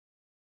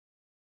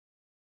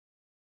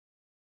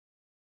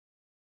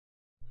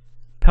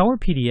Power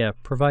PDF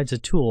provides a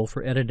tool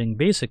for editing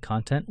basic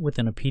content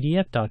within a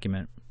PDF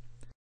document.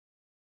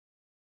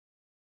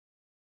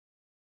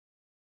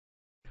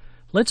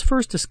 Let's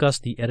first discuss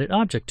the Edit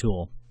Object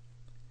tool.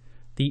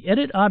 The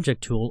Edit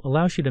Object tool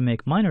allows you to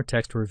make minor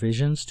text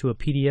revisions to a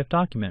PDF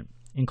document,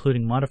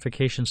 including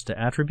modifications to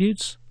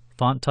attributes,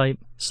 font type,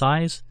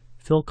 size,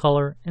 fill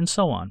color, and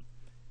so on.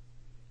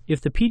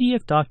 If the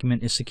PDF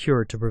document is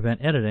secured to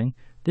prevent editing,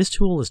 this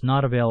tool is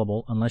not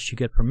available unless you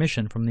get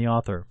permission from the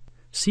author.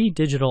 See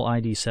Digital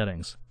ID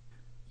settings.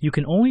 You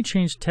can only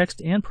change text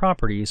and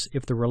properties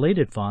if the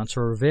related fonts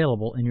are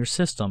available in your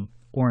system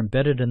or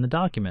embedded in the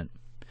document.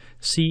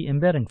 See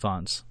Embedding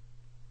Fonts.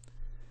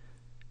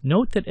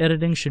 Note that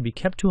editing should be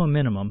kept to a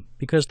minimum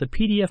because the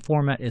PDF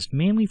format is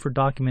mainly for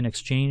document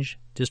exchange,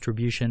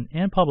 distribution,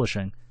 and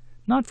publishing,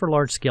 not for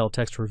large-scale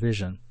text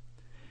revision.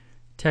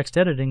 Text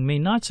editing may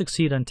not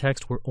succeed on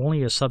text where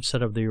only a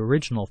subset of the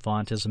original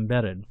font is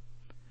embedded.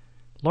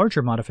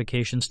 Larger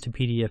modifications to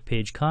PDF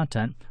page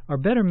content are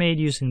better made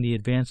using the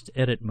Advanced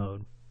Edit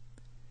mode.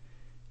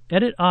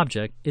 Edit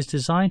Object is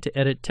designed to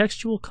edit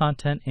textual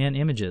content and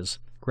images,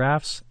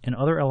 graphs, and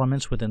other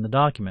elements within the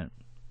document.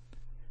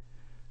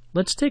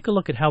 Let's take a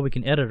look at how we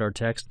can edit our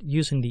text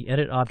using the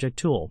Edit Object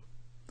tool.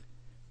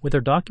 With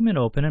our document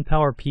open in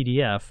Power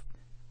PDF,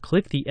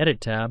 click the Edit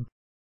tab,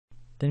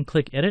 then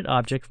click Edit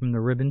Object from the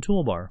ribbon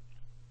toolbar.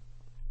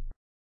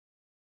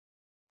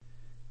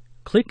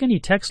 Click any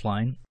text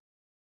line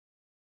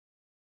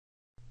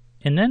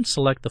and then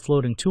select the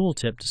floating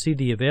tooltip to see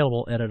the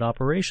available edit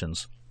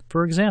operations.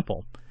 For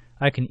example,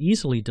 I can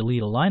easily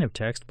delete a line of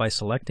text by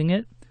selecting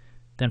it,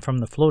 then from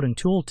the floating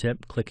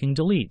tooltip clicking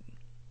Delete.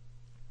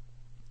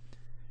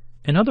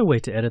 Another way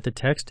to edit the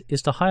text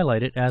is to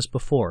highlight it as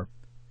before.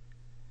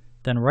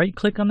 Then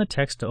right-click on the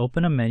text to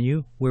open a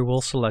menu where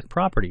we'll select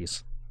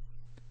Properties.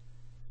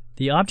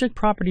 The Object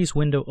Properties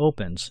window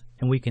opens,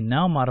 and we can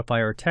now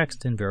modify our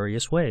text in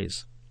various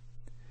ways.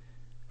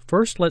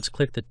 First, let's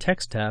click the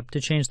Text tab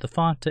to change the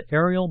font to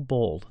Arial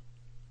Bold.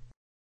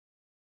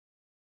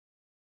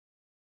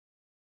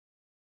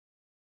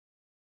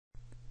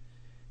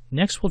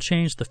 Next, we'll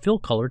change the fill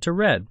color to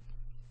red.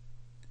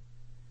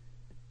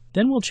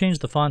 Then we'll change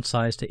the font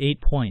size to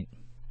 8 point.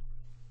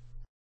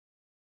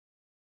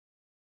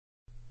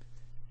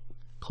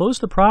 Close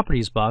the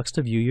Properties box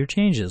to view your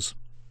changes.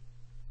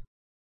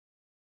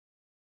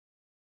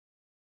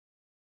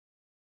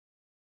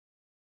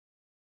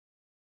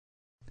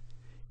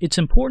 It's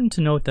important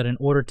to note that in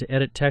order to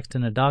edit text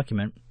in a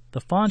document,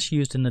 the fonts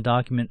used in the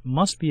document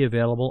must be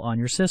available on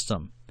your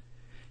system.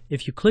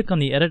 If you click on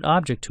the Edit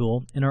Object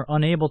tool and are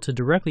unable to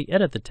directly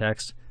edit the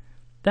text,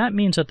 that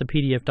means that the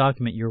PDF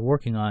document you're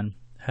working on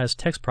has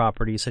text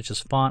properties such as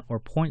font or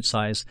point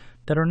size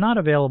that are not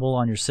available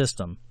on your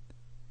system.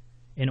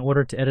 In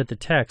order to edit the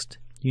text,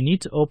 you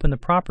need to open the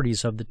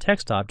properties of the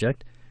text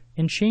object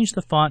and change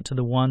the font to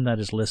the one that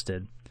is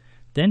listed.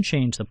 Then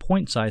change the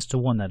point size to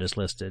one that is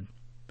listed.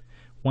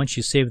 Once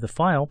you save the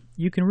file,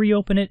 you can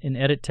reopen it and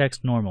edit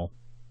text normal.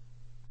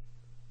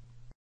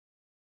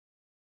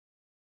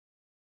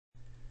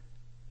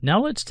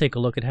 Now let's take a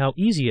look at how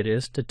easy it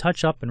is to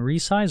touch up and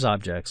resize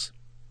objects.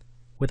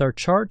 With our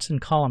Charts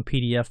and Column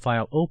PDF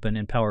file open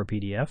in Power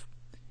PDF,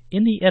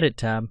 in the Edit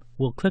tab,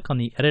 we'll click on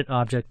the Edit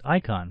Object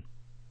icon.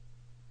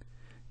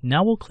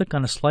 Now we'll click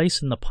on a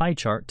slice in the pie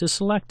chart to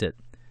select it.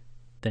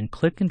 Then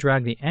click and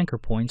drag the anchor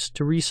points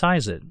to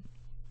resize it.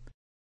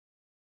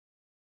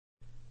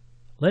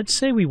 Let's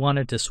say we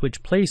wanted to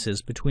switch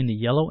places between the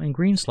yellow and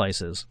green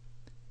slices.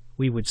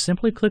 We would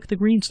simply click the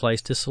green slice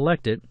to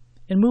select it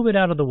and move it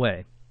out of the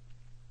way.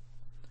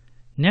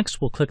 Next,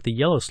 we'll click the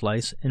yellow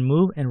slice and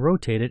move and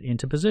rotate it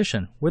into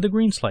position where the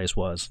green slice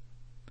was.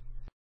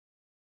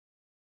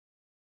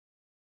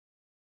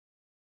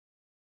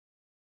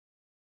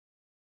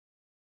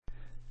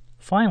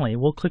 Finally,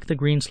 we'll click the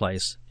green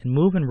slice and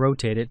move and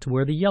rotate it to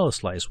where the yellow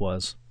slice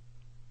was.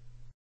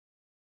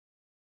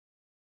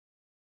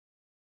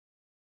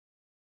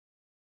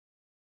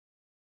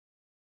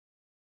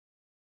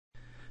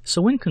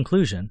 So in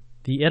conclusion,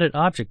 the Edit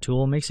Object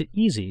tool makes it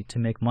easy to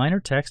make minor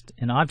text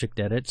and object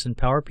edits in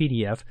Power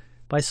PDF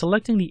by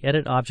selecting the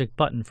Edit Object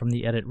button from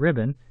the Edit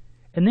ribbon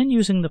and then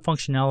using the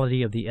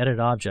functionality of the Edit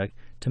Object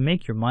to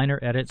make your minor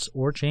edits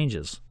or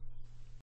changes.